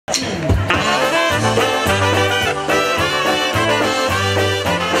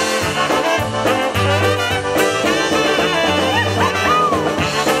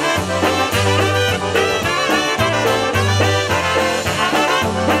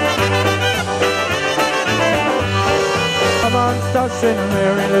on, start singing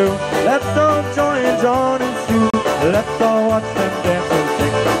Mary Lou. Let's all join John and Sue. Let's all watch them dance and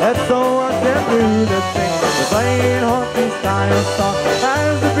sing. Let's all watch them do the thing. They're playing honky-style song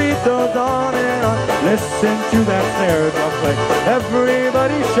as the beat goes on and on. Listen to that snare drum play.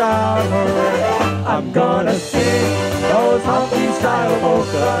 Everybody shout hooray. I'm gonna sing those honky-style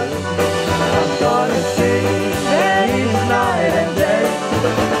polkas. I'm gonna sing them each night and day.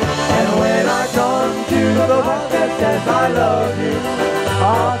 And when I come to the part that says I love you,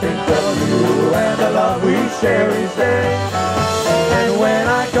 I'll think of you and the love we share each day. And when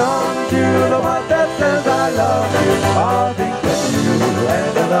I come to the part that says I love you, I'll think of you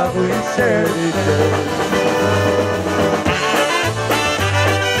and the love we share each day.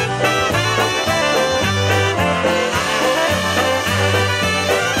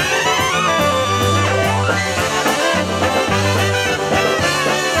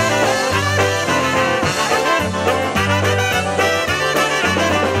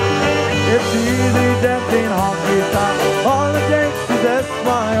 It's easy dancing honky-tonk. All it takes is a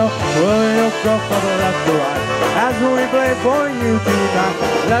smile. Will you go from the left to right as we play for you tonight?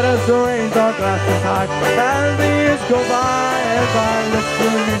 Let us raise our glasses high as the years go by. As I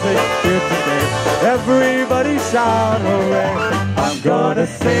listen to music here today, everybody shout hooray. I'm gonna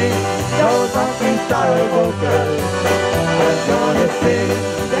sing those honky-style polkas. I'm gonna sing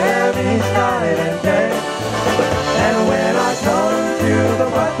them each night and day. And when I come to the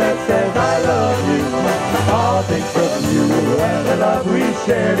part that says I love you, I'll think of you and the love we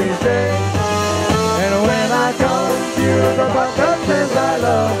shared each day. And when I come to the part that says I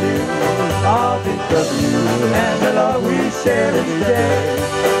love you, I'll think of you and the love we shared each day.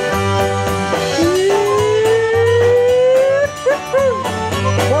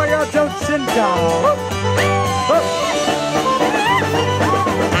 For your Joe Chintown.